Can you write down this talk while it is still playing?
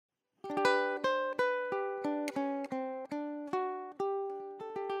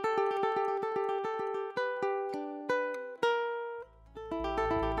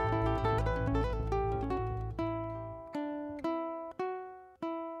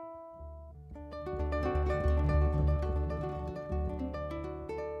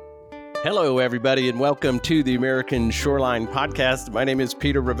Hello, everybody, and welcome to the American Shoreline Podcast. My name is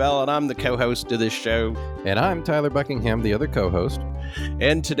Peter Revell, and I'm the co-host of this show. And I'm Tyler Buckingham, the other co-host.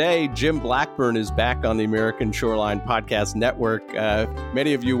 And today, Jim Blackburn is back on the American Shoreline Podcast Network.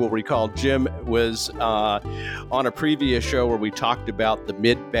 Many of you will recall Jim was on a previous show where we talked about the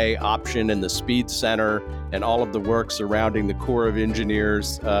Mid-Bay option and the Speed Center and all of the work surrounding the Corps of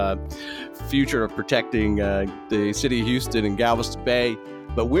Engineers' future of protecting the city of Houston and Galveston Bay.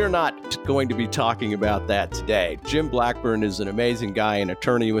 But we're not going to be talking about that today. Jim Blackburn is an amazing guy, an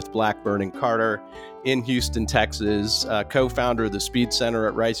attorney with Blackburn and Carter in Houston, Texas, co-founder of the Speed Center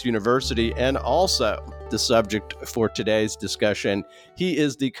at Rice University, and also the subject for today's discussion. He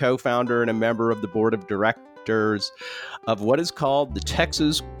is the co-founder and a member of the board of directors of what is called the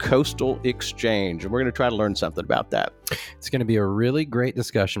Texas Coastal Exchange. And we're going to try to learn something about that. It's going to be a really great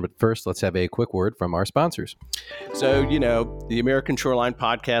discussion, but first, let's have a quick word from our sponsors. So, the American Shoreline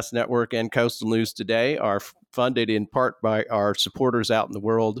Podcast Network and Coastal News Today are funded in part by our supporters out in the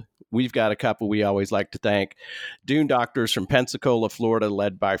world. We've got a couple we always like to thank. Dune Doctors from Pensacola, Florida,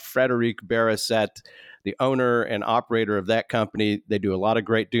 led by Frederic Barricette, the owner and operator of that company. They do a lot of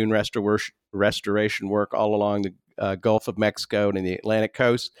great dune restoration work all along the Gulf of Mexico and in the Atlantic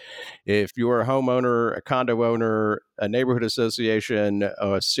coast. If you're a homeowner, a condo owner, a neighborhood association,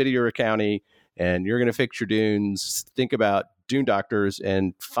 a city or a county, and you're going to fix your dunes, think about Dune Doctors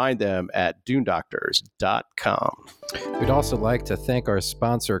and find them at dunedoctors.com. We'd also like to thank our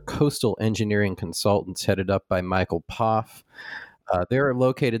sponsor, Coastal Engineering Consultants, headed up by Michael Poff. They're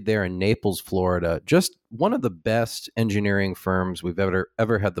located there in Naples, Florida. Just one of the best engineering firms we've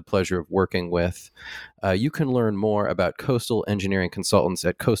ever had the pleasure of working with. You can learn more about Coastal Engineering Consultants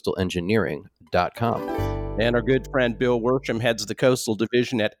at coastalengineering.com. And our good friend Bill Worsham heads the coastal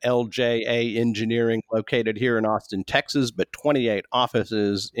division at LJA Engineering, located here in Austin, Texas, but 28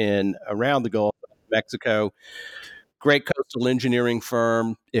 offices around the Gulf of Mexico. Great coastal engineering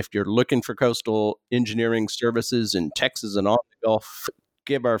firm. If you're looking for coastal engineering services in Texas and on the Gulf,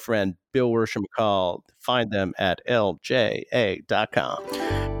 give our friend Bill Worsham a call. Find them at lja.com.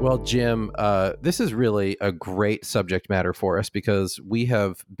 Well, Jim, this is really a great subject matter for us because we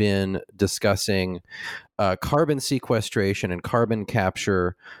have been discussing carbon sequestration and carbon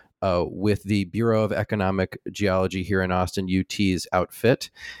capture with the Bureau of Economic Geology here in Austin, UT's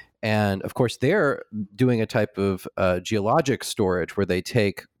outfit. And of course, they're doing a type of geologic storage where they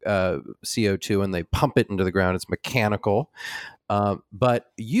take CO2 and they pump it into the ground. It's mechanical.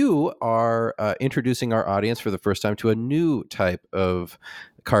 But you are introducing our audience for the first time to a new type of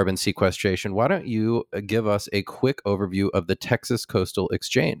carbon sequestration. Why don't you give us a quick overview of the Texas Coastal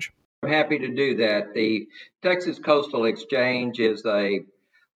Exchange? I'm happy to do that. The Texas Coastal Exchange is a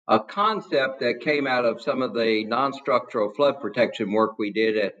concept that came out of some of the non-structural flood protection work we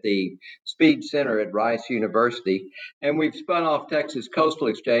did at the Speed Center at Rice University. And we've spun off Texas Coastal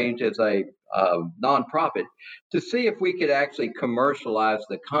Exchange as a nonprofit to see if we could actually commercialize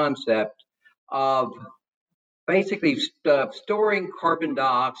the concept of basically storing carbon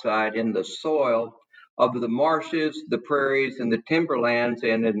dioxide in the soil of the marshes, the prairies, and the timberlands,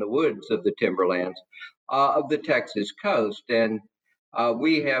 and in the woods of the timberlands of the Texas coast. And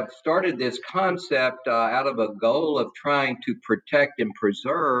we have started this concept out of a goal of trying to protect and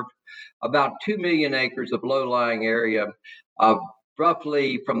preserve about 2 million acres of low-lying area,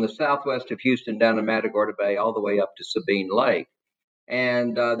 roughly from the southwest of Houston down to Matagorda Bay all the way up to Sabine Lake.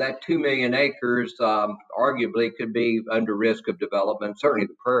 And that 2 million acres arguably could be under risk of development. Certainly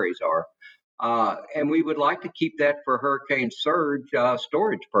the prairies are. And we would like to keep that for hurricane surge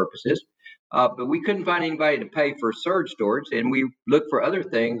storage purposes. But we couldn't find anybody to pay for surge storage, and we looked for other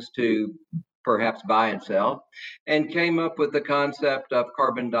things to perhaps buy and sell, and came up with the concept of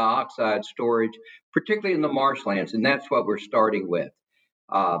carbon dioxide storage, particularly in the marshlands, and that's what we're starting with.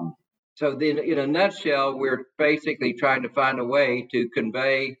 So then, in a nutshell, we're basically trying to find a way to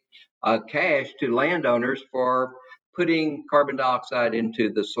convey cash to landowners for putting carbon dioxide into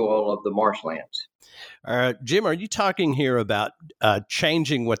the soil of the marshlands. Jim, are you talking here about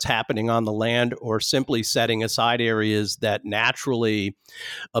changing what's happening on the land or simply setting aside areas that naturally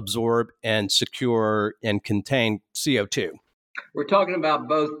absorb and secure and contain CO2? We're talking about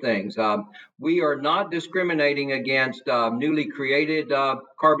both things. We are not discriminating against newly created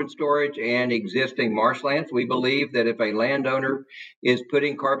carbon storage and existing marshlands. We believe that if a landowner is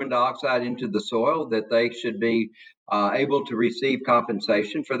putting carbon dioxide into the soil, that they should be able to receive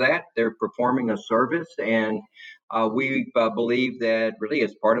compensation for that. They're performing a service, and we believe that really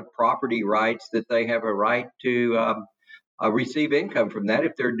as part of property rights that they have a right to receive income from that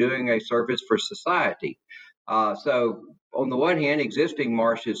if they're doing a service for society. So on the one hand, existing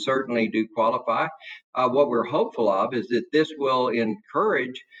marshes certainly do qualify. What we're hopeful of is that this will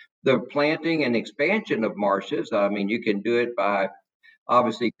encourage the planting and expansion of marshes. I mean, you can do it by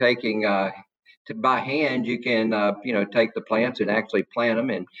obviously taking by hand. You can take the plants and actually plant them,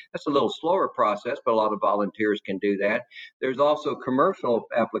 and that's a little slower process, but a lot of volunteers can do that. There's also commercial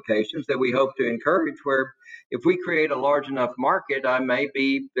applications that we hope to encourage, where if we create a large enough market,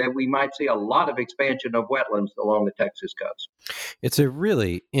 maybe that we might see a lot of expansion of wetlands along the Texas coast. It's a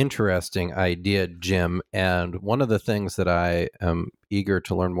really interesting idea, Jim, and one of the things that I am eager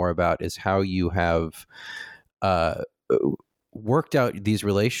to learn more about is how you have worked out these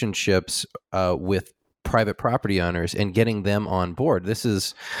relationships with private property owners and getting them on board. This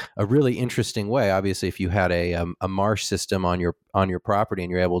is a really interesting way. Obviously, if you had a marsh system on your property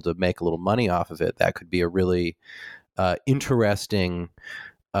and you're able to make a little money off of it, that could be a really interesting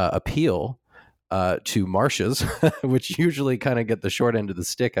appeal to marshes, which usually kind of get the short end of the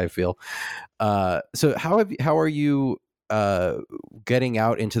stick, I feel. So how are you getting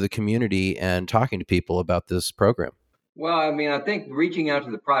out into the community and talking to people about this program? Well, I mean, I think reaching out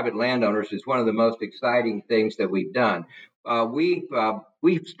to the private landowners is one of the most exciting things that we've done.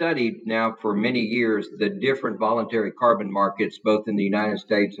 We've studied now for many years the different voluntary carbon markets, both in the United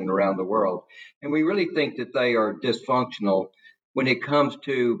States and around the world. And we really think that they are dysfunctional when it comes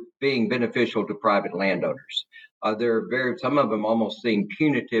to being beneficial to private landowners. Some of them almost seem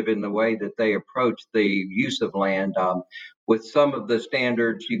punitive in the way that they approach the use of land. With some of the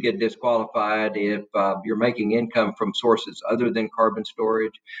standards, you get disqualified if you're making income from sources other than carbon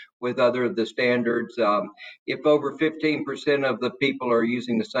storage. With other of the standards, if over 15% of the people are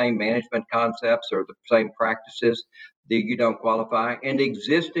using the same management concepts or the same practices, you don't qualify. And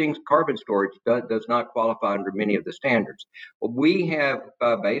existing carbon storage does not qualify under many of the standards. Well, we have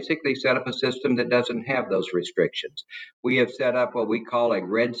basically set up a system that doesn't have those restrictions. We have set up what we call a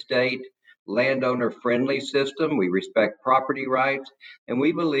red state landowner-friendly system. We respect property rights, and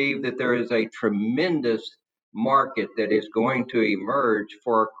we believe that there is a tremendous market that is going to emerge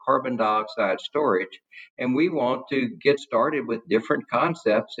for carbon dioxide storage, and we want to get started with different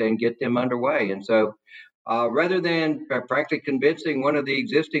concepts and get them underway. And so rather than frankly convincing one of the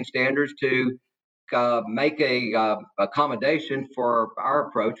existing standards to make a accommodation for our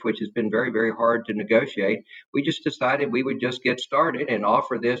approach, which has been very, very hard to negotiate, we just decided we would just get started and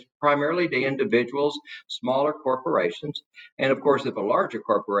offer this primarily to individuals, smaller corporations. And of course, if a larger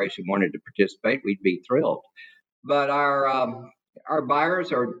corporation wanted to participate, we'd be thrilled. But our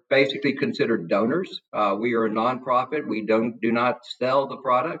buyers are basically considered donors. We are a nonprofit. We do not sell the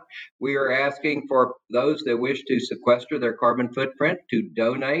product. We are asking for those that wish to sequester their carbon footprint to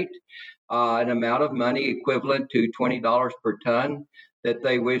donate an amount of money equivalent to $20 per ton that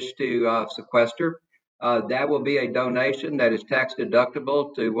they wish to sequester. That will be a donation that is tax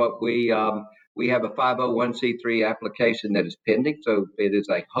deductible to what we have a 501c3 application that is pending. So it is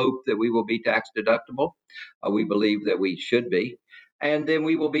a hope that we will be tax deductible. We believe that we should be. And then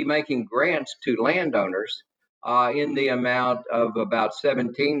we will be making grants to landowners in the amount of about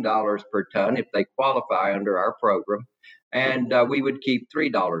 $17 per ton if they qualify under our program. And we would keep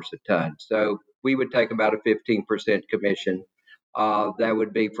 $3 a ton. So we would take about a 15% commission. That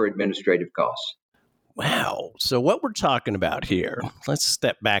would be for administrative costs. Wow. So what we're talking about here, let's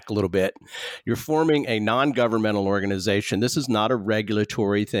step back a little bit. You're forming a non-governmental organization. This is not a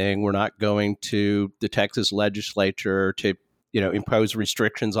regulatory thing. We're not going to the Texas legislature to, impose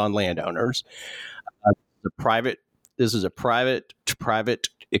restrictions on landowners. This is a private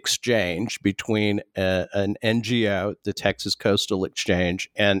exchange between an NGO, the Texas Coastal Exchange,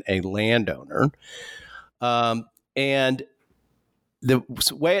 and a landowner. And the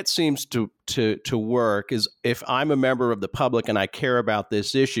way it seems to work is if I'm a member of the public and I care about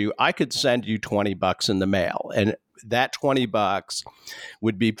this issue, I could send you $20 in the mail, and that $20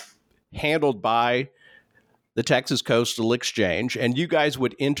 would be handled by the Texas Coastal Exchange, and you guys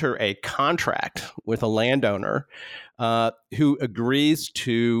would enter a contract with a landowner who agrees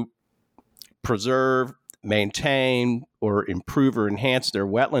to preserve, maintain, or improve or enhance their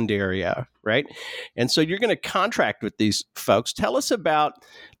wetland area, right? And so you're going to contract with these folks. Tell us about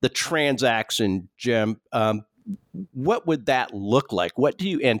the transaction, Jim. What would that look like? What do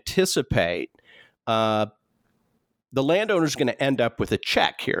you anticipate? The landowner's going to end up with a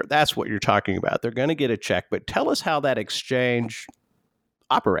check here. That's what you're talking about. They're going to get a check, but tell us how that exchange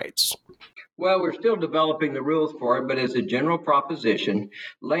operates. Well, we're still developing the rules for it, but as a general proposition,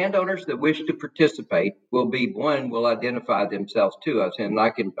 landowners that wish to participate will identify themselves to us, and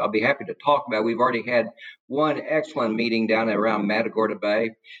I'll be happy to talk about. We've already had one excellent meeting down around Matagorda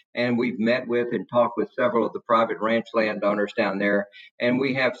Bay, and we've met with and talked with several of the private ranch landowners down there, and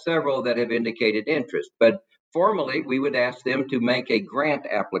we have several that have indicated interest. But formally, we would ask them to make a grant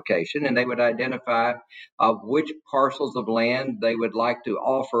application, and they would identify which parcels of land they would like to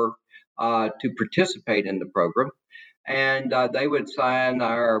offer to participate in the program. And they would sign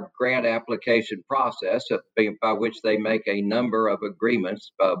our grant application process, by which they make a number of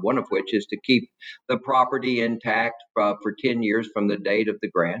agreements, one of which is to keep the property intact for 10 years from the date of the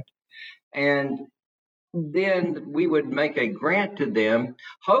grant. And then we would make a grant to them,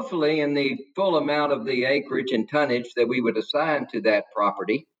 hopefully in the full amount of the acreage and tonnage that we would assign to that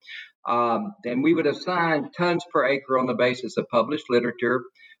property. And we would assign tons per acre on the basis of published literature.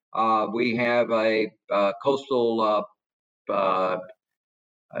 We have a coastal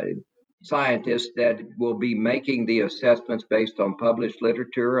scientist that will be making the assessments based on published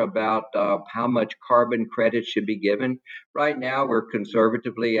literature about how much carbon credit should be given. Right now, we're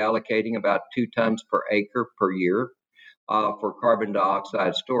conservatively allocating about 2 tons per acre per year for carbon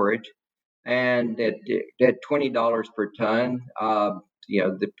dioxide storage. And at $20 per ton,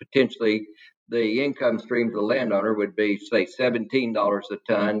 potentially the income stream to the landowner would be, say, $17 a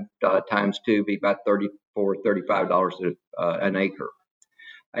ton times 2 be about $34, $35 an acre.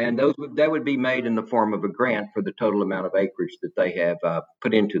 And that would be made in the form of a grant for the total amount of acreage that they have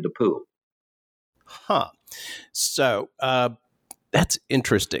put into the pool. Huh. So that's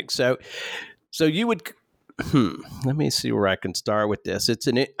interesting. So you would. Let me see where I can start with this.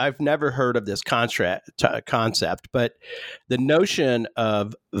 I've never heard of this concept, but the notion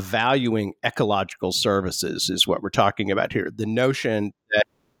of valuing ecological services is what we're talking about here. The notion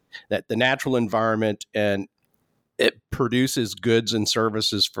that the natural environment and it produces goods and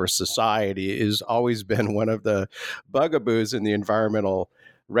services for society has always been one of the bugaboos in the environmental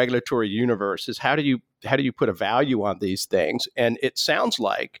regulatory universe. Is how do you put a value on these things? And it sounds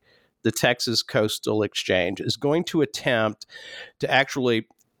like the Texas Coastal Exchange is going to attempt to actually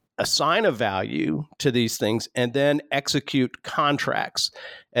assign a value to these things and then execute contracts.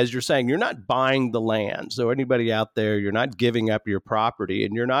 As you're saying, you're not buying the land. So anybody out there, you're not giving up your property,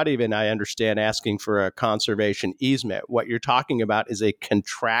 and you're not even, I understand, asking for a conservation easement. What you're talking about is a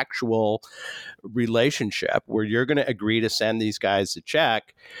contractual relationship where you're going to agree to send these guys a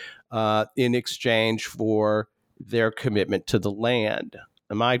check in exchange for their commitment to the land.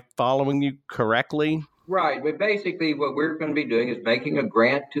 Am I following you correctly? Right. But basically, what we're going to be doing is making a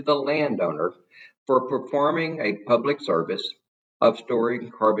grant to the landowner for performing a public service of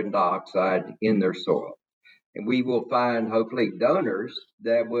storing carbon dioxide in their soil. And we will find, hopefully, donors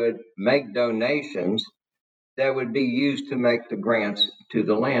that would make donations that would be used to make the grants to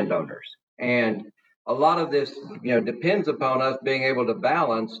the landowners. And a lot of this, depends upon us being able to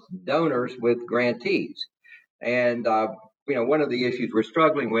balance donors with grantees. And one of the issues we're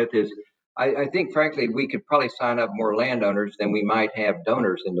struggling with is I think, frankly, we could probably sign up more landowners than we might have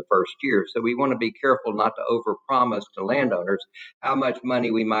donors in the first year. So we want to be careful not to overpromise to landowners how much money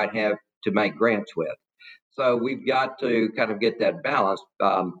we might have to make grants with. So we've got to kind of get that balance.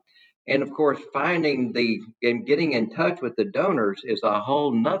 And of course, getting in touch with the donors is a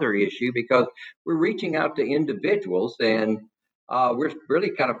whole nother issue, because we're reaching out to individuals, and we're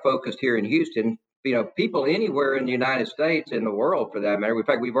really kind of focused here in Houston. People anywhere in the United States, in the world for that matter. In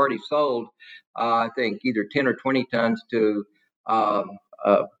fact, we've already sold, I think, either 10 or 20 tons to a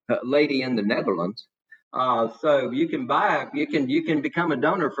lady in the Netherlands. So you can become a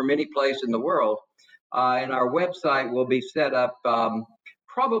donor from any place in the world. And our website will be set up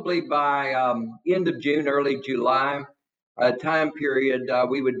probably by end of June, early July time period.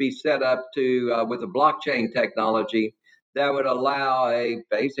 We would be set up with a blockchain technology that would allow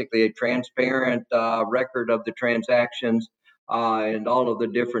basically a transparent record of the transactions, and all of the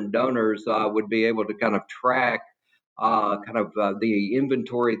different donors would be able to kind of track the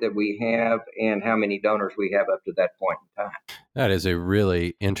inventory that we have and how many donors we have up to that point in time. That is a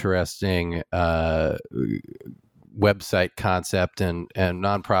really interesting website concept and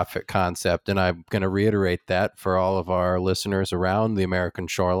nonprofit concept. And I'm going to reiterate that for all of our listeners around the American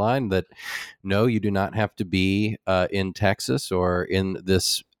shoreline, that no, you do not have to be in Texas or in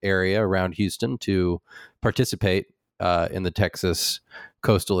this area around Houston to participate in the Texas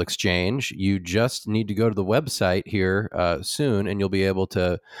Coastal Exchange. You just need to go to the website here soon, and you'll be able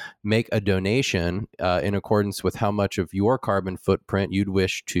to make a donation in accordance with how much of your carbon footprint you'd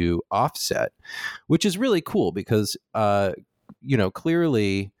wish to offset, which is really cool because,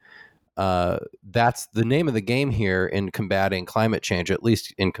 clearly That's the name of the game here in combating climate change, at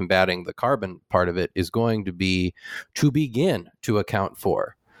least in combating the carbon part of it, is going to be to begin to account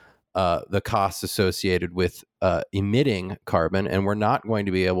for the costs associated with emitting carbon, and we're not going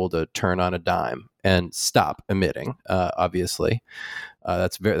to be able to turn on a dime and stop emitting. Obviously,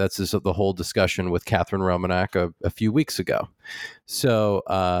 that's just the whole discussion with Catherine Romanak a few weeks ago. So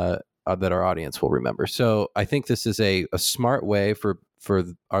that our audience will remember. So I think this is a smart way for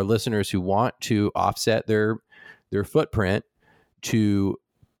our listeners who want to offset their footprint to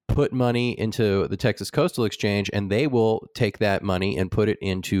put money into the Texas Coastal Exchange, and they will take that money and put it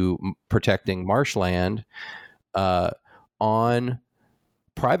into protecting marshland on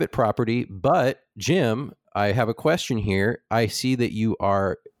private property. But Jim, I have a question here. I see that you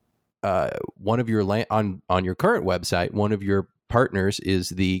are one of your on your current website, one of your partners is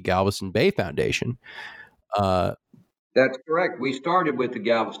the Galveston Bay Foundation. That's correct. We started with the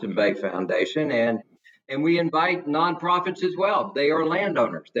Galveston Bay Foundation, and we invite nonprofits as well. They are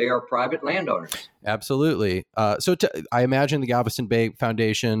landowners. They are private landowners. Absolutely. So I imagine the Galveston Bay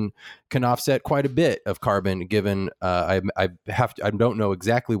Foundation can offset quite a bit of carbon, given I don't know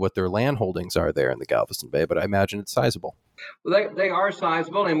exactly what their land holdings are there in the Galveston Bay, but I imagine it's sizable. Well, they are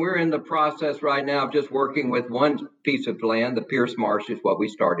sizable, and we're in the process right now of just working with one piece of land. The Pierce Marsh is what we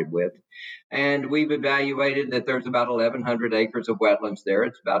started with. And we've evaluated that there's about 1,100 acres of wetlands there.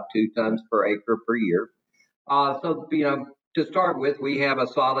 It's about 2 tons per acre per year. So, to start with, we have a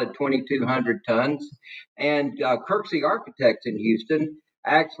solid 2,200 tons. And Kirksey Architects in Houston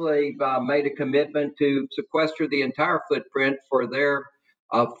actually made a commitment to sequester the entire footprint for their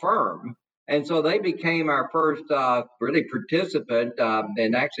firm. And so they became our first really participant.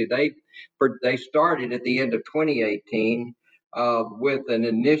 And actually, they started at the end of 2018 with an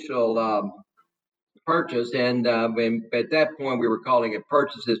initial purchase. And at that point, we were calling it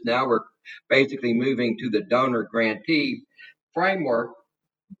purchases. Now we're basically moving to the donor grantee framework.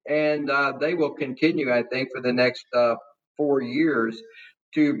 And they will continue, I think, for the next 4 years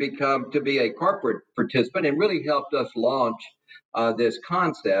to be a corporate participant, and really helped us launch this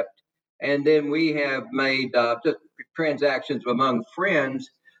concept. And then we have made just transactions among friends,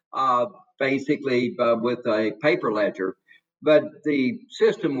 basically with a paper ledger. But the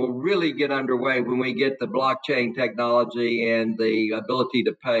system will really get underway when we get the blockchain technology and the ability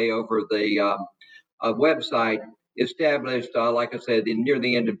to pay over the website established, like I said, near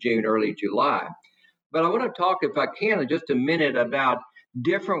the end of June, early July. But I want to talk, if I can, in just a minute about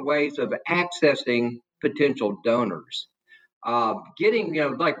different ways of accessing potential donors. Getting,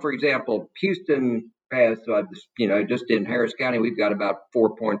 like, for example, Houston has, just in Harris County, we've got about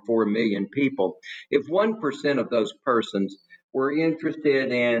 4.4 million people. If 1% of those persons were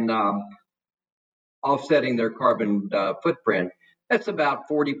interested in offsetting their carbon footprint, that's about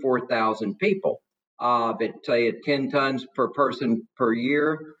 44,000 people. But say at 10 tons per person per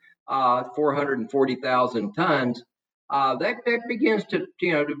year, 440,000 tons, that begins to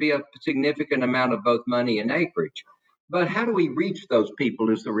be a significant amount of both money and acreage. But how do we reach those people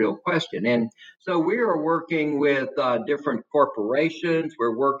is the real question. And so we are working with different corporations.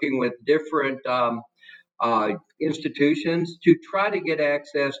 We're working with different institutions to try to get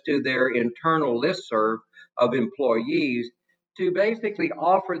access to their internal listserv of employees to basically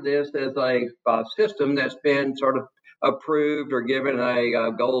offer this as a system that's been sort of approved or given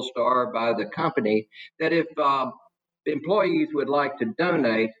a gold star by the company, that if employees would like to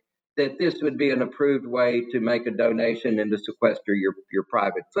donate, that this would be an approved way to make a donation and to sequester your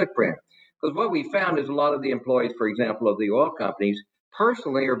private footprint. Because what we found is a lot of the employees, for example, of the oil companies,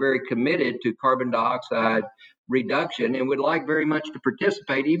 personally are very committed to carbon dioxide reduction and would like very much to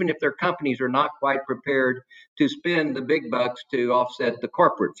participate, even if their companies are not quite prepared to spend the big bucks to offset the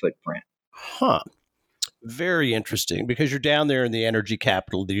corporate footprint. Huh. Very interesting, because you're down there in the energy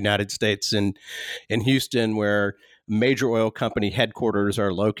capital of the United States, in Houston, where major oil company headquarters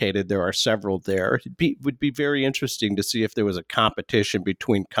are located. There are several there. Would be very interesting to see if there was a competition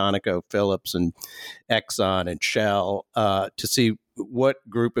between ConocoPhillips and Exxon and Shell to see what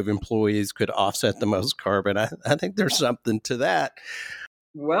group of employees could offset the most carbon. I think there's something to that.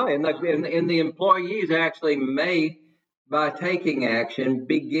 Well, and the employees actually may, by taking action,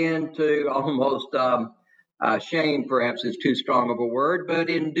 begin to almost shame, perhaps is too strong of a word, but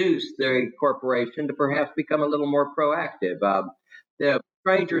induce the corporation to perhaps become a little more proactive.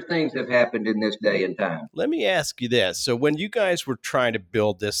 Stranger things have happened in this day and time. Let me ask you this. So when you guys were trying to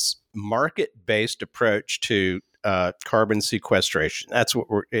build this market-based approach to carbon sequestration, that's what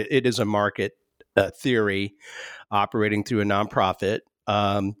it is, a market theory operating through a nonprofit.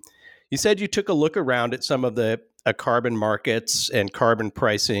 You said you took a look around at some of the carbon markets and carbon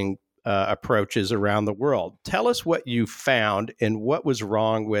pricing approaches around the world. Tell us what you found and what was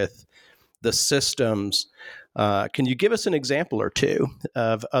wrong with the systems. Can you give us an example or two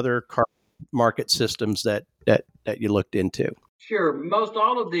of other carbon market systems that you looked into? Sure. Most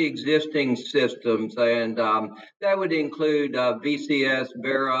all of the existing systems, and that would include VCS,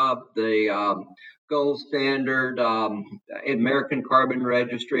 Vera, the gold standard, American Carbon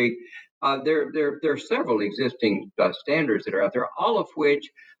Registry. There are several existing standards that are out there, all of which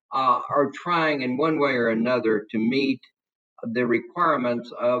are trying in one way or another to meet the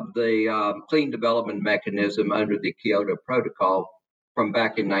requirements of the Clean Development Mechanism under the Kyoto Protocol from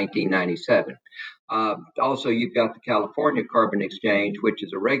back in 1997. Also, you've got the California Carbon Exchange, which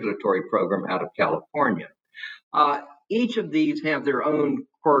is a regulatory program out of California. Each of these have their own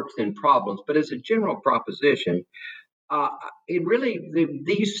quirks and problems, but as a general proposition,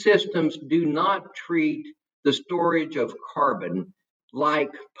 these systems do not treat the storage of carbon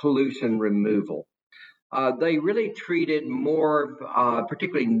like pollution removal. They really treat it more,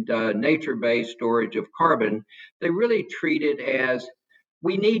 particularly nature-based storage of carbon, they really treat it as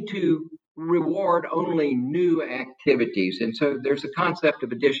we need to reward only new activities. And so there's a concept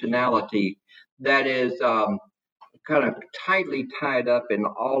of additionality that is kind of tightly tied up in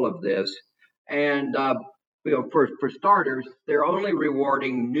all of this. And for starters, they're only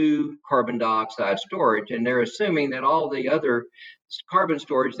rewarding new carbon dioxide storage, and they're assuming that all the other carbon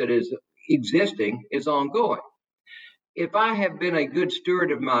storage that is existing is ongoing. If I have been a good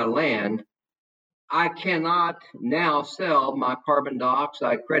steward of my land, I cannot now sell my carbon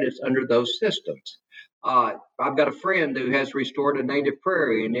dioxide credits under those systems. I've got a friend who has restored a native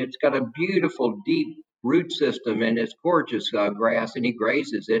prairie, and it's got a beautiful, deep root system, and it's gorgeous grass, and he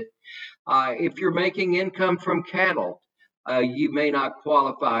grazes it. If you're making income from cattle, you may not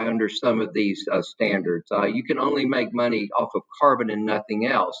qualify under some of these standards. You can only make money off of carbon and nothing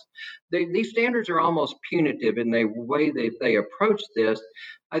else. These standards are almost punitive in the way that they approach this.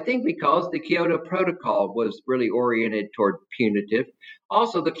 I think because the Kyoto Protocol was really oriented toward punitive.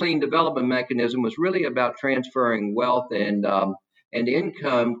 Also, the Clean Development Mechanism was really about transferring wealth and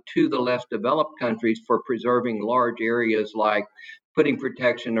income to the less developed countries for preserving large areas, like putting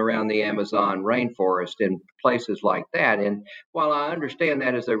protection around the Amazon rainforest and places like that. And while I understand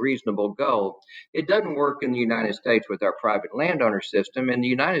that is a reasonable goal, it doesn't work in the United States with our private landowner system. And the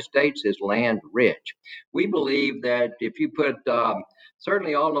United States is land rich. We believe that if you put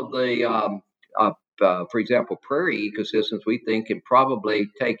certainly all of the for example, prairie ecosystems, we think can probably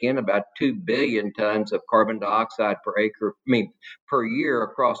take in about 2 billion tons of carbon dioxide per year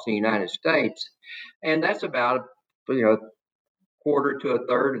across the United States. And that's about, quarter to a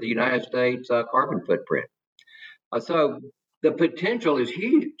third of the United States carbon footprint. So the potential is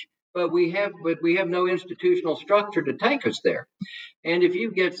huge, but we have no institutional structure to take us there. And if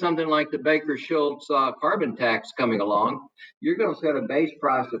you get something like the Baker-Schultz carbon tax coming along, you're going to set a base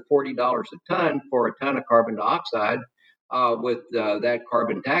price of $40 a ton for a ton of carbon dioxide with that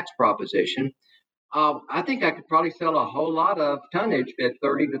carbon tax proposition. I think I could probably sell a whole lot of tonnage at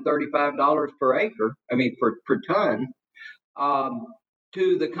 $30 to $35 per acre. Per ton.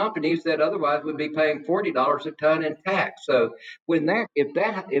 To the companies that otherwise would be paying $40 a ton in tax. So if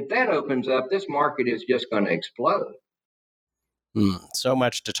that opens up, this market is just going to explode. So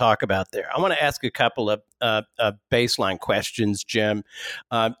much to talk about there. I want to ask a couple of baseline questions, Jim.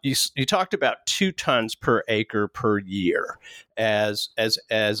 You talked about 2 tons per acre per year as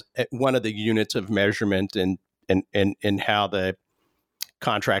one of the units of measurement and how the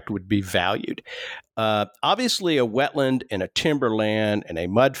contract would be valued. Obviously, a wetland and a timberland and a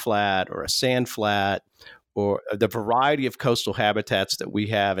mudflat or a sand flat, or the variety of coastal habitats that we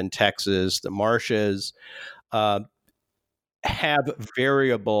have in Texas, the marshes, have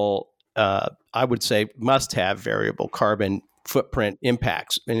variable, I would say must have variable carbon footprint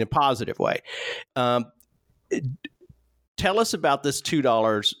impacts in a positive way. Tell us about this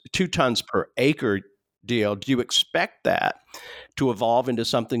 $2 tons per acre deal. Do you expect that to evolve into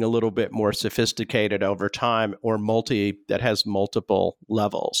something a little bit more sophisticated over time, or that has multiple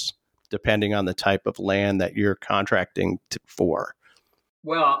levels, depending on the type of land that you're contracting for?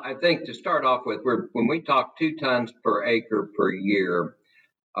 Well, I think to start off with, when we talk 2 tons per acre per year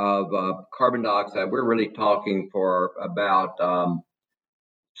of carbon dioxide, we're really talking for about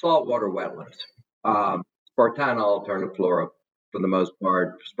saltwater wetlands, Spartina alterniflora for the most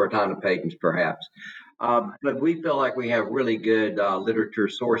part, Spartina patens perhaps. But we feel like we have really good literature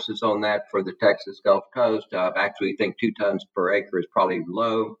sources on that for the Texas Gulf Coast. Actually, think 2 tons per acre is probably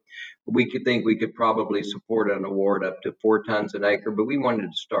low. We could probably support an award up to 4 tons an acre, but we wanted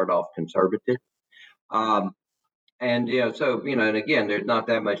to start off conservative. And and again, there's not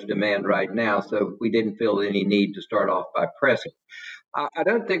that much demand right now, so we didn't feel any need to start off by pressing. I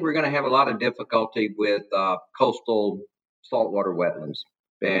don't think we're going to have a lot of difficulty with coastal saltwater wetlands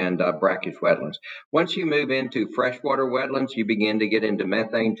and brackish wetlands. Once you move into freshwater wetlands, you begin to get into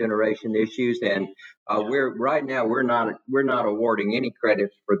methane generation issues, and we're not awarding any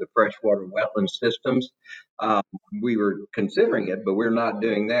credits for the freshwater wetland systems. We were considering it, but we're not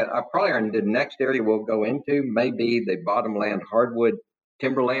doing that. Probably the next area we'll go into may be the bottomland hardwood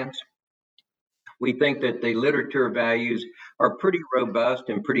timberlands. We think that the literature values are pretty robust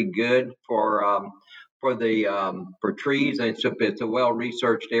and pretty good for trees. It's a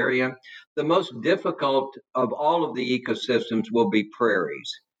well-researched area. The most difficult of all of the ecosystems will be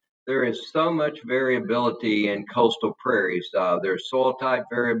prairies. There is so much variability in coastal prairies. There's soil type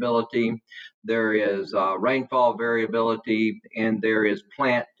variability, there is rainfall variability, and there is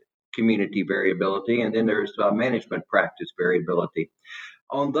plant community variability, and then there's management practice variability.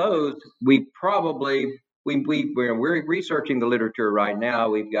 On those, we're researching the literature right now.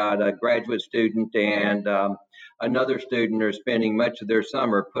 We've got a graduate student and another student are spending much of their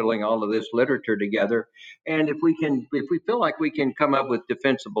summer putting all of this literature together. And if we feel like we can come up with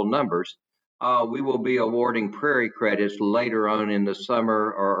defensible numbers, we will be awarding prairie credits later on in the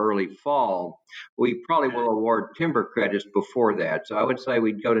summer or early fall. We probably will award timber credits before that. So I would say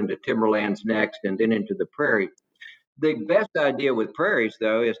we'd go into timberlands next and then into the prairie. The best idea with prairies,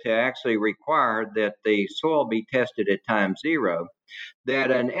 though, is to actually require that the soil be tested at time zero,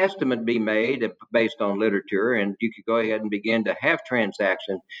 that an estimate be made based on literature, and you could go ahead and begin to have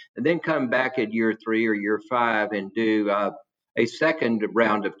transactions, and then come back at year 3 or year 5 and do a second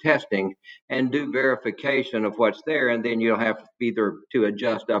round of testing and do verification of what's there, and then you'll have either to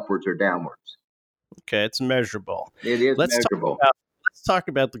adjust upwards or downwards. Okay, it's measurable. It is measurable. Let's talk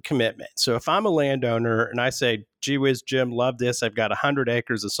about the commitment. So if I'm a landowner and I say, gee whiz, Jim, love this. I've got 100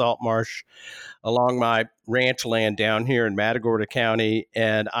 acres of salt marsh along my ranch land down here in Matagorda County,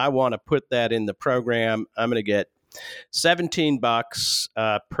 and I want to put that in the program. I'm going to get $17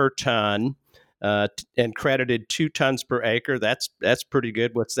 per ton and credited 2 tons per acre. That's pretty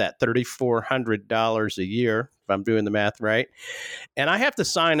good. What's that? $3,400 a year, if I'm doing the math right. And I have to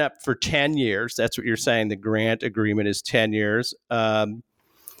sign up for 10 years. That's what you're saying. The grant agreement is 10 years. So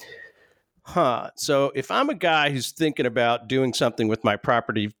if I'm a guy who's thinking about doing something with my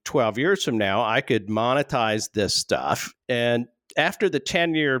property 12 years from now, I could monetize this stuff. And after the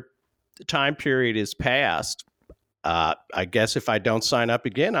 10-year time period is passed, I guess if I don't sign up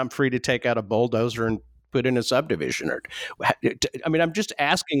again, I'm free to take out a bulldozer and put in a subdivision. I'm just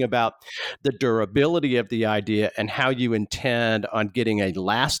asking about the durability of the idea and how you intend on getting a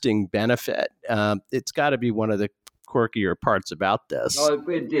lasting benefit. It's got to be one of the quirkier parts about this.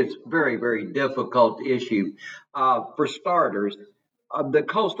 It's very, very difficult issue. For starters, the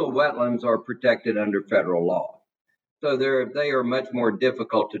coastal wetlands are protected under federal law. So they are much more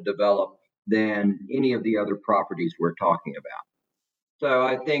difficult to develop than any of the other properties we're talking about. So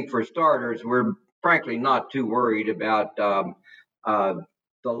I think for starters, we're frankly not too worried about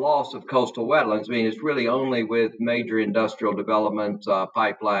the loss of coastal wetlands. I mean, it's really only with major industrial developments,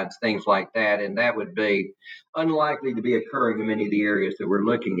 pipelines, things like that, and that would be unlikely to be occurring in many of the areas that we're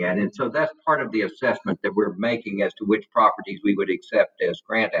looking at. And so that's part of the assessment that we're making as to which properties we would accept as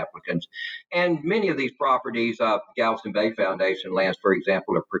grant applicants. And many of these properties, Galveston Bay Foundation lands, for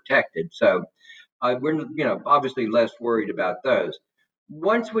example, are protected. So we're obviously less worried about those.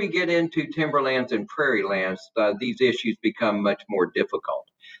 Once we get into timberlands and prairie lands, these issues become much more difficult.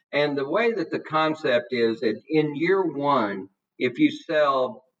 And the way that the concept is that in year 1, if you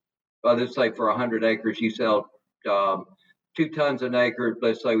sell, let's say for 100 acres, you sell 2 tons an acre.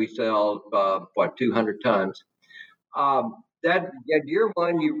 Let's say we sell 200 tons. That at year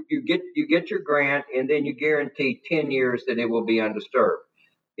 1, you get your grant, and then you guarantee 10 years that it will be undisturbed.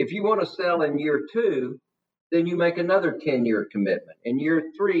 If you want to sell in year 2, then you make another 10-year commitment. In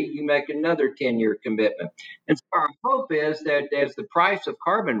year 3, you make another 10-year commitment. And so our hope is that as the price of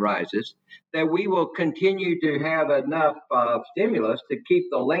carbon rises, that we will continue to have enough stimulus to keep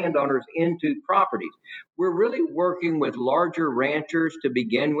the landowners into properties. We're really working with larger ranchers to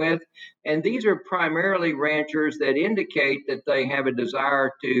begin with, and these are primarily ranchers that indicate that they have a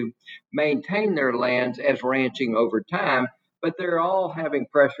desire to maintain their lands as ranching over time, but they're all having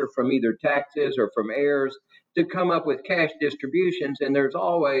pressure from either taxes or from heirs to come up with cash distributions. And there's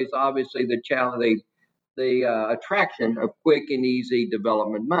always, obviously, the challenge, the attraction of quick and easy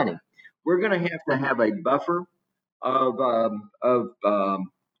development money. We're going to have a buffer of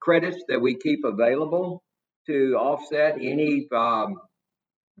credits that we keep available to offset any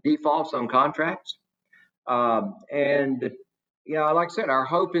defaults on contracts. And like I said, our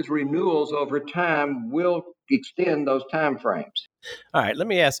hope is renewals over time will extend those time frames. All right, let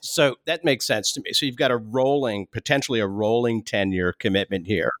me ask. So that makes sense to me. So you've got potentially a rolling 10-year commitment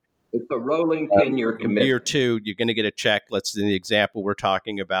here. It's a rolling 10-year commitment. Year two, you're going to get a check. Let's, in the example, we're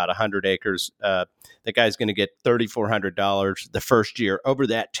talking about 100 acres. The guy's going to get $3,400 the first year. Over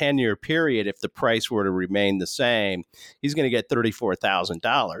that 10-year period, if the price were to remain the same, he's going to get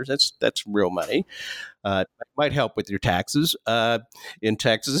 $34,000. That's real money. Might help with your taxes in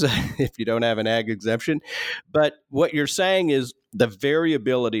Texas if you don't have an ag exemption. But what you're saying is the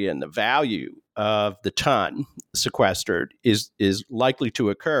variability in the value of the ton sequestered is likely to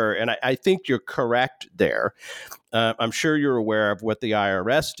occur. And I think you're correct there. I'm sure you're aware of what the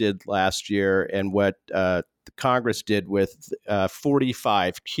IRS did last year and what the Congress did with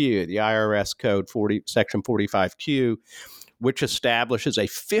 45Q, the IRS code section 45Q, which establishes a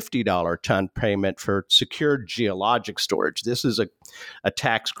 $50 ton payment for secured geologic storage. This is a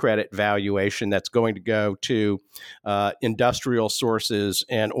tax credit valuation that's going to go to industrial sources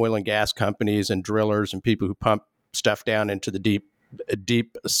and oil and gas companies and drillers and people who pump stuff down into the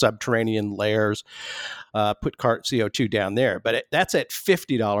deep subterranean layers, put CO2 down there. But that's at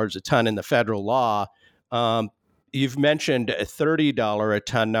 $50 a ton in the federal law. You've mentioned a $30 a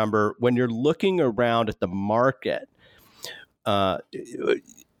ton number. When you're looking around at the market, are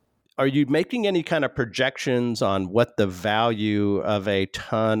you making any kind of projections on what the value of a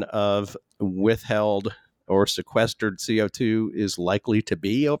ton of withheld or sequestered CO2 is likely to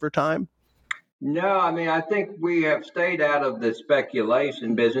be over time? No, I mean, I think we have stayed out of the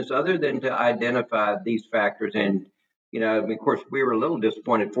speculation business other than to identify these factors. And, of course, we were a little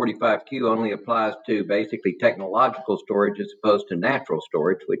disappointed 45Q only applies to basically technological storage as opposed to natural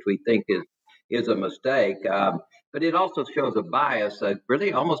storage, which we think is a mistake. But it also shows a bias,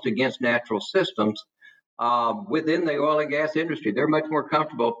 really almost against natural systems within the oil and gas industry. They're much more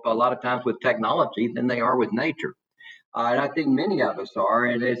comfortable a lot of times with technology than they are with nature. And I think many of us are,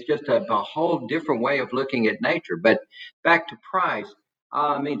 and it's just a whole different way of looking at nature. But back to price,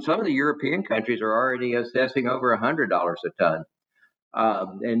 some of the European countries are already assessing over $100 a ton.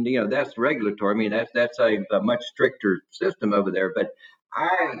 And that's regulatory. I mean, that's a much stricter system over there. But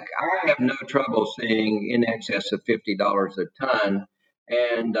I have no trouble seeing in excess of $50 a ton,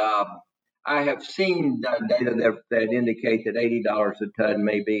 and I have seen data that indicate that $80 a ton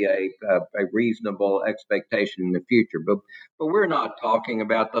may be a reasonable expectation in the future. But we're not talking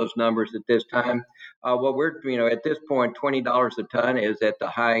about those numbers at this time. What we're at this point, $20 a ton is at the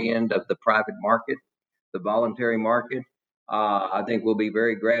high end of the private market, the voluntary market. I think we'll be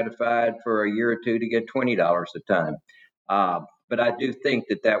very gratified for a year or two to get $20 a ton. But I do think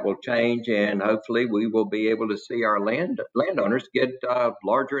that will change, and hopefully we will be able to see our landowners get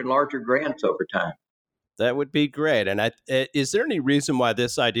larger and larger grants over time. That would be great. And is there any reason why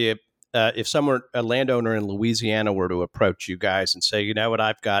this idea, if a landowner in Louisiana were to approach you guys and say, you know what,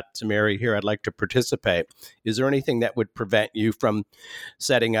 I've got some area here, I'd like to participate, is there anything that would prevent you from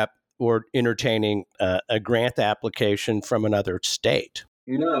setting up or entertaining a grant application from another state?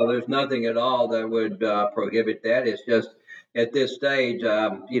 There's nothing at all that would prohibit that. It's just at this stage,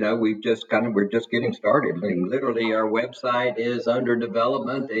 we're just getting started. I mean, literally, our website is under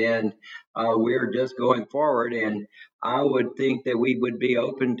development, and we're just going forward. And I would think that we would be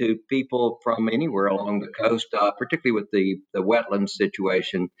open to people from anywhere along the coast, particularly with the wetlands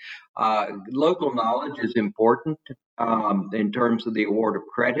situation. Local knowledge is important in terms of the award of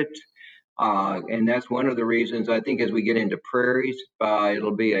credit. And that's one of the reasons I think as we get into prairies,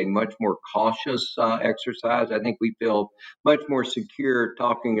 it'll be a much more cautious exercise. I think we feel much more secure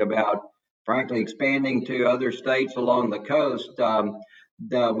talking about, frankly, expanding to other states along the coast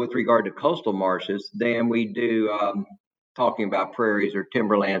with regard to coastal marshes than we do talking about prairies or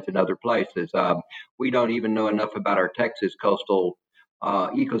timberlands and other places. We don't even know enough about our Texas coastal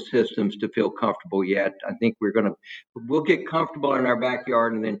ecosystems to feel comfortable yet. I think we'll get comfortable in our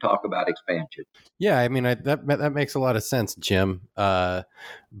backyard and then talk about expansion. Yeah, I mean that makes a lot of sense, Jim. But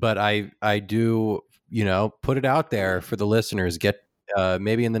I do put it out there for the listeners. Get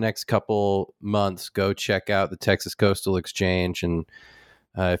maybe in the next couple months, go check out the Texas Coastal Exchange, and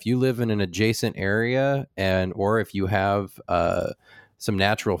if you live in an adjacent area or if you have some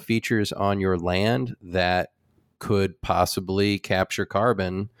natural features on your land that could possibly capture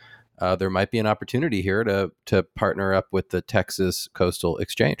carbon, there might be an opportunity here to partner up with the Texas Coastal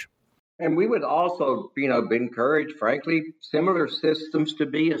Exchange. And we would also, encourage, frankly, similar systems to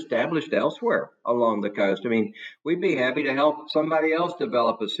be established elsewhere along the coast. I mean, we'd be happy to help somebody else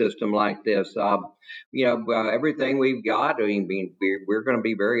develop a system like this. Everything we've got, we're going to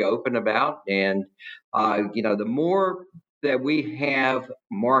be very open about. And, the more that we have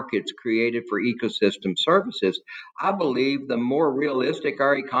markets created for ecosystem services, I believe the more realistic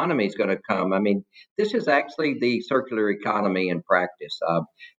our economy is going to come. I mean, this is actually the circular economy in practice.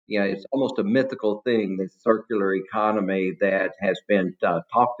 It's almost a mythical thing, this circular economy that has been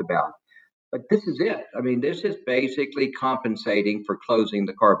talked about. But this is it. I mean, this is basically compensating for closing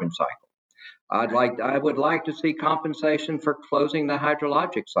the carbon cycle. I would like to see compensation for closing the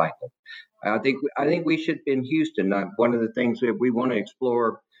hydrologic cycle. I think we should in Houston. One of the things that we want to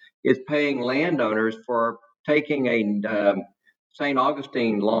explore is paying landowners for taking a St.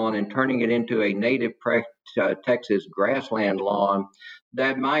 Augustine lawn and turning it into a native Texas grassland lawn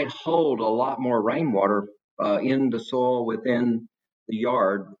that might hold a lot more rainwater in the soil within the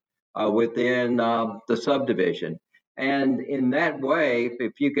yard, within the subdivision. And in that way,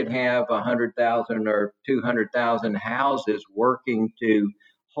 if you could have 100,000 or 200,000 houses working to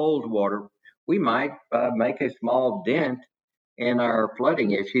hold water, we might make a small dent in our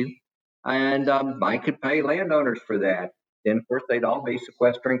flooding issue, and I could pay landowners for that. Then, of course, they'd all be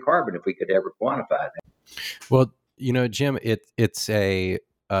sequestering carbon if we could ever quantify that. Well, Jim, it's a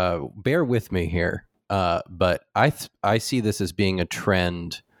bear with me here, but I see this as being a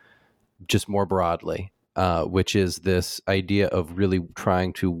trend, just more broadly, which is this idea of really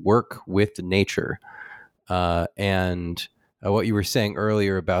trying to work with nature, and what you were saying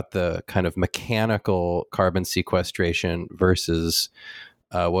earlier about the kind of mechanical carbon sequestration versus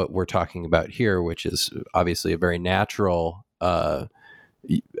what we're talking about here, which is obviously a very natural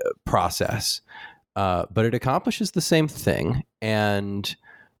process, but it accomplishes the same thing. And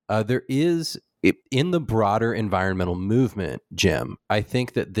there is, in the broader environmental movement, Jim, I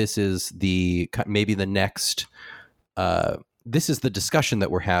think that this is maybe the next, this is the discussion that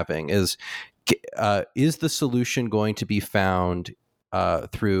we're having is the solution going to be found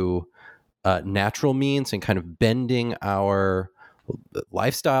through natural means and kind of bending our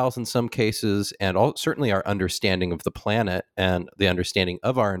lifestyles in some cases, and certainly our understanding of the planet and the understanding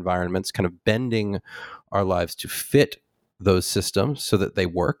of our environments, kind of bending our lives to fit those systems so that they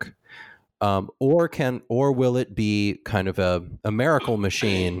work, or will it be kind of a miracle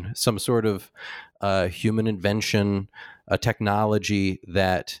machine, some sort of human invention, a technology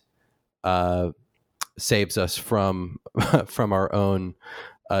that saves us from our own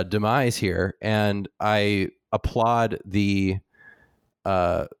demise here? And I applaud the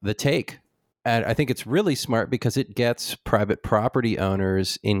take, and I think it's really smart because it gets private property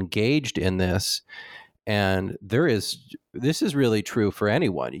owners engaged in this. And this is really true for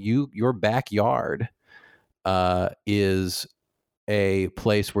anyone. Your backyard is a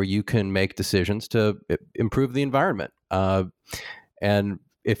place where you can make decisions to improve the environment. And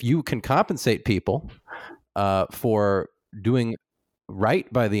if you can compensate people for doing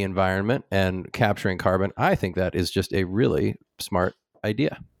right by the environment and capturing carbon, I think that is just a really smart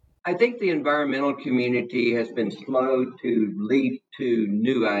idea. I think the environmental community has been slow to leap to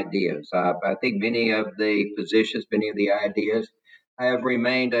new ideas. I think many of the positions, many of the ideas have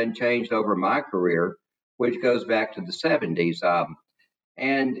remained unchanged over my career, which goes back to the 70s.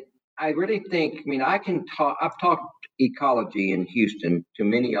 And I really think, I've talked ecology in Houston to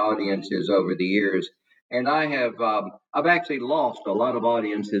many audiences over the years. And I've actually lost a lot of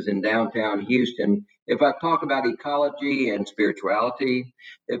audiences in downtown Houston. If I talk about ecology and spirituality,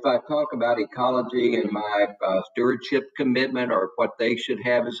 if I talk about ecology and my stewardship commitment, or what they should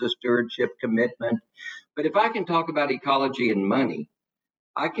have as a stewardship commitment, but if I can talk about ecology and money,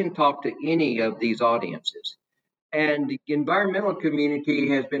 I can talk to any of these audiences. And the environmental community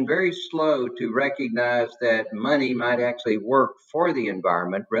has been very slow to recognize that money might actually work for the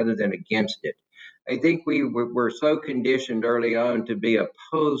environment rather than against it. I think we were so conditioned early on to be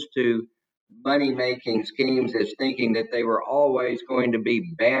opposed to money-making schemes as thinking that they were always going to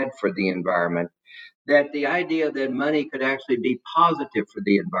be bad for the environment, that the idea that money could actually be positive for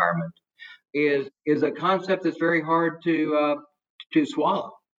the environment is a concept that's very hard to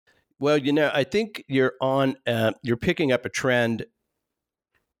swallow. Well, I think you're picking up a trend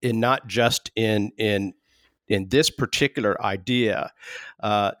in not just in this particular idea,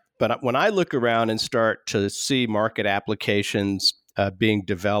 but when I look around and start to see market applications being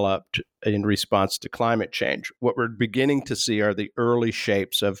developed in response to climate change, what we're beginning to see are the early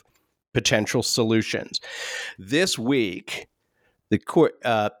shapes of potential solutions. This week, the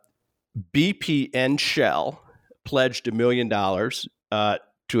BP and Shell pledged $1 million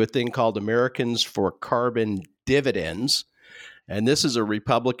to a thing called Americans for Carbon Dividends. And this is a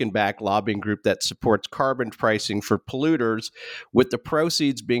Republican-backed lobbying group that supports carbon pricing for polluters, with the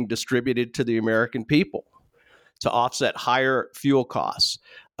proceeds being distributed to the American people to offset higher fuel costs.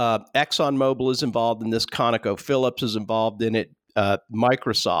 ExxonMobil is involved in this. ConocoPhillips is involved in it.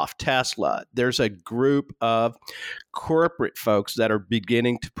 Microsoft, Tesla. There's a group of corporate folks that are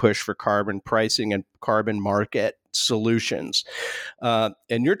beginning to push for carbon pricing and carbon market solutions. And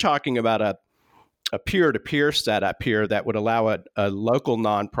you're talking about a peer-to-peer setup here that would allow a local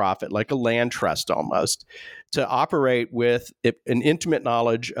nonprofit, like a land trust almost, to operate with an intimate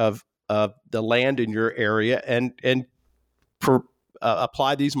knowledge of the land in your area and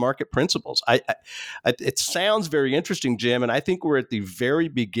apply these market principles. It sounds very interesting, Jim, and I think we're at the very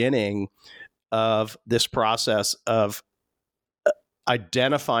beginning of this process of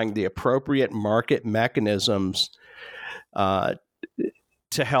identifying the appropriate market mechanisms to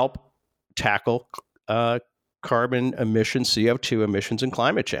help tackle carbon emissions, CO2 emissions, and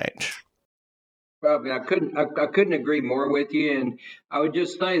climate change. Well, I couldn't agree more with you, and I would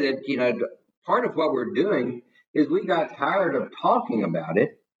just say that part of what we're doing is we got tired of talking about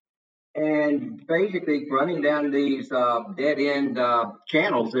it and basically running down these dead-end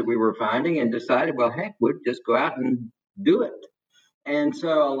channels that we were finding, and decided, well, heck, we'll just go out and do it. And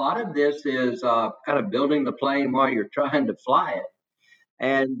so a lot of this is kind of building the plane while you're trying to fly it.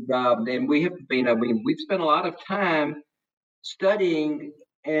 And we have we've spent a lot of time studying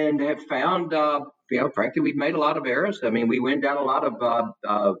and have found, frankly, we've made a lot of errors. I mean, we went down a lot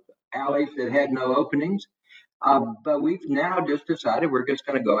of alleys that had no openings. But we've now just decided we're just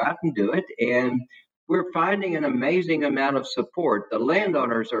going to go out and do it. And we're finding an amazing amount of support. The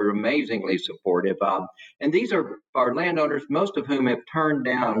landowners are amazingly supportive. And these are our landowners, most of whom have turned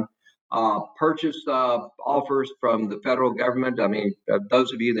down purchase offers from the federal government. I mean,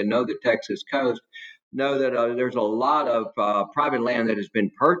 those of you that know the Texas coast know that there's a lot of private land that has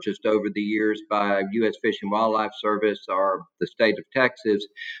been purchased over the years by U.S. Fish and Wildlife Service or the state of Texas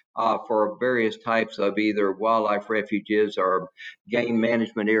for various types of either wildlife refuges or game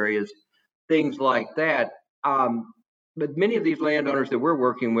management areas, things like that. But many of these landowners that we're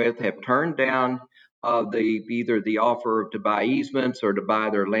working with have turned down either the offer to buy easements or to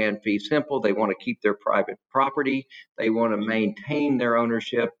buy their land fee simple. They want to keep their private property. They want to maintain their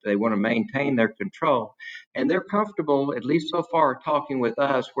ownership. They want to maintain their control. And they're comfortable, at least so far, talking with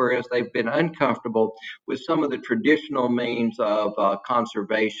us, whereas they've been uncomfortable with some of the traditional means of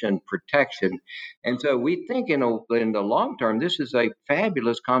conservation protection. And so we think in the long term, this is a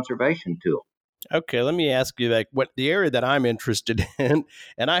fabulous conservation tool. Okay, let me ask you, what the area that I'm interested in,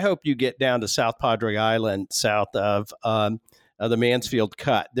 and I hope you get down to South Padre Island, south of the Mansfield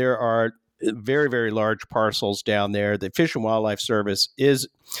Cut. There are very, very large parcels down there. The Fish and Wildlife Service is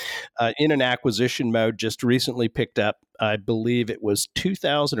in an acquisition mode, just recently picked up, I believe it was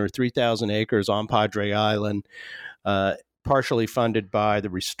 2,000 or 3,000 acres on Padre Island, partially funded by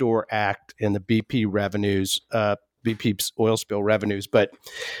the Restore Act and the BP revenues, BP's oil spill revenues. But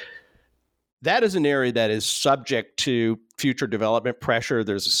that is an area that is subject to future development pressure.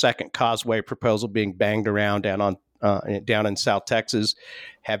 There's a second causeway proposal being banged around down in South Texas.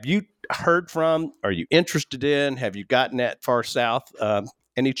 Have you heard from? Are you interested in? Have you gotten that far south?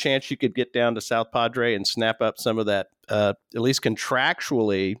 Any chance you could get down to South Padre and snap up some of that, at least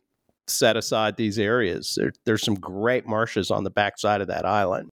contractually set aside these areas? There's some great marshes on the backside of that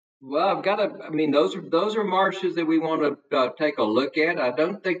island. Well, those are marshes that we want to take a look at. I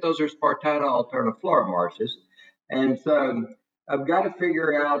don't think those are Spartina alterniflora marshes. And so I've got to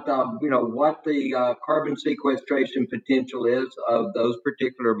figure out, what the carbon sequestration potential is of those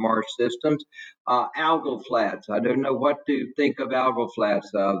particular marsh systems. Algal flats. I don't know what to think of algal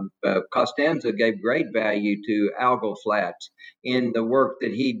flats. Costanza gave great value to algal flats in the work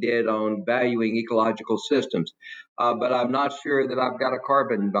that he did on valuing ecological systems. But I'm not sure that I've got a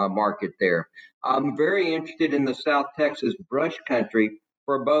carbon market there. I'm very interested in the South Texas brush country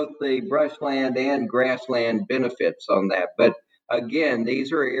for both the brushland and grassland benefits on that. But again,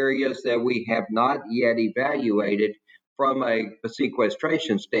 these are areas that we have not yet evaluated from a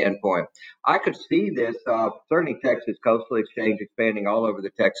sequestration standpoint. I could see this, certainly Texas Coastal Exchange expanding all over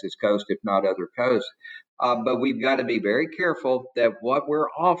the Texas coast, if not other coasts. But we've got to be very careful that what we're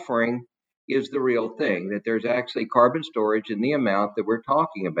offering is the real thing, that there's actually carbon storage in the amount that we're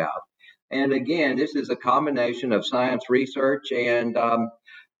talking about. And again, this is a combination of science research and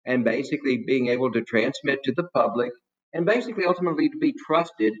basically being able to transmit to the public and basically ultimately to be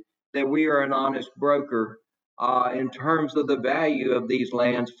trusted that we are an honest broker in terms of the value of these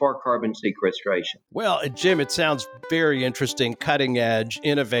lands for carbon sequestration. Well, Jim, it sounds very interesting, cutting edge,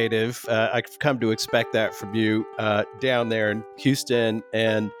 innovative. I've come to expect that from you down there in Houston.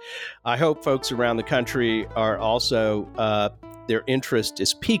 And I hope folks around the country are also, their interest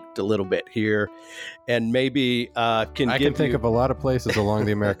is piqued a little bit here. And maybe I can think of a lot of places along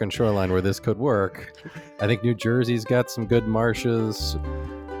the American shoreline where this could work. I think New Jersey's got some good marshes.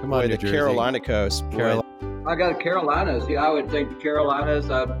 Come on, New Jersey. Carolina coast. I got the Carolinas. Yeah, I would think the Carolinas,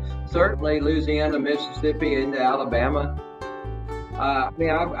 certainly Louisiana, Mississippi, into Alabama. I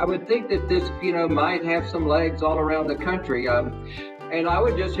would think that this, might have some legs all around the country. And I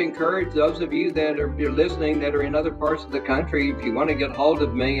would just encourage those of you that are listening that are in other parts of the country, if you want to get hold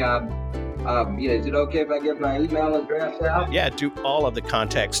of me, is it okay if I give my email address out? Yeah, do all of the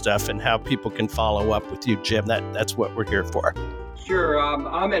contact stuff and how people can follow up with you, Jim. That's what we're here for. Sure.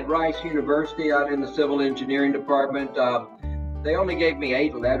 I'm at Rice University out in the civil engineering department. They only gave me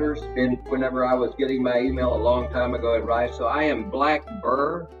 8 letters whenever I was getting my email a long time ago at Rice. So I am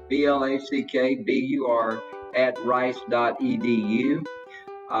Blackbur, BLACKBUR, at rice.edu.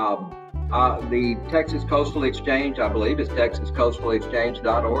 The Texas Coastal Exchange, I believe, is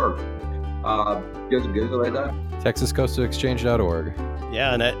texascoastalexchange.org. Just Google it up. texascoastalexchange.org.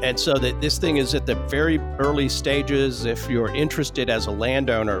 Yeah, and so that this thing is at the very early stages. If you're interested as a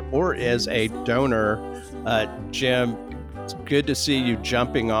landowner or as a donor, Jim, it's good to see you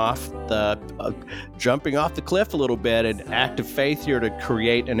jumping off the cliff a little bit, and act of faith here to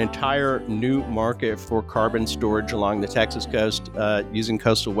create an entire new market for carbon storage along the Texas coast, using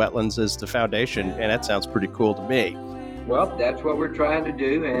coastal wetlands as the foundation. And that sounds pretty cool to me. Well, that's what we're trying to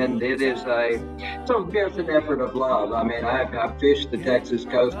do, and it's an effort of love. I mean, I've fished the Texas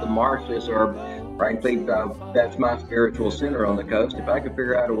coast. The marshes are, frankly, that's my spiritual center on the coast. If I could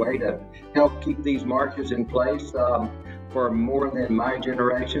figure out a way to help keep these marshes in place for more than my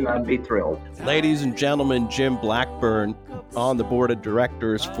generation, I'd be thrilled. Ladies and gentlemen, Jim Blackburn on the board of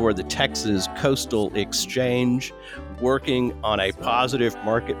directors for the Texas Coastal Exchange, working on a positive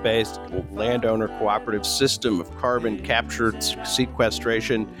market-based landowner cooperative system of carbon capture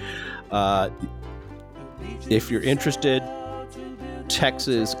sequestration. If you're interested,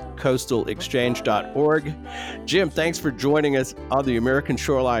 texascoastalexchange.org. Jim, thanks for joining us on the American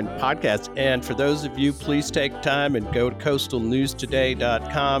Shoreline Podcast. And for those of you, please take time and go to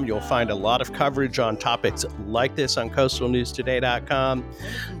coastalnewstoday.com. You'll find a lot of coverage on topics like this on coastalnewstoday.com.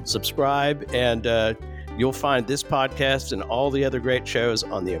 Subscribe, and you'll find this podcast and all the other great shows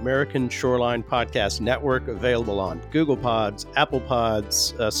on the American Shoreline Podcast Network, available on Google Pods, Apple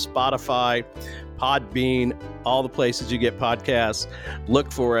Pods, Spotify, Podbean, all the places you get podcasts.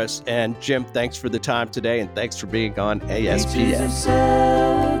 Look for us. And Jim, thanks for the time today, and thanks for being on ASPS.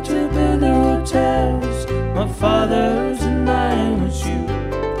 My father's and I was you.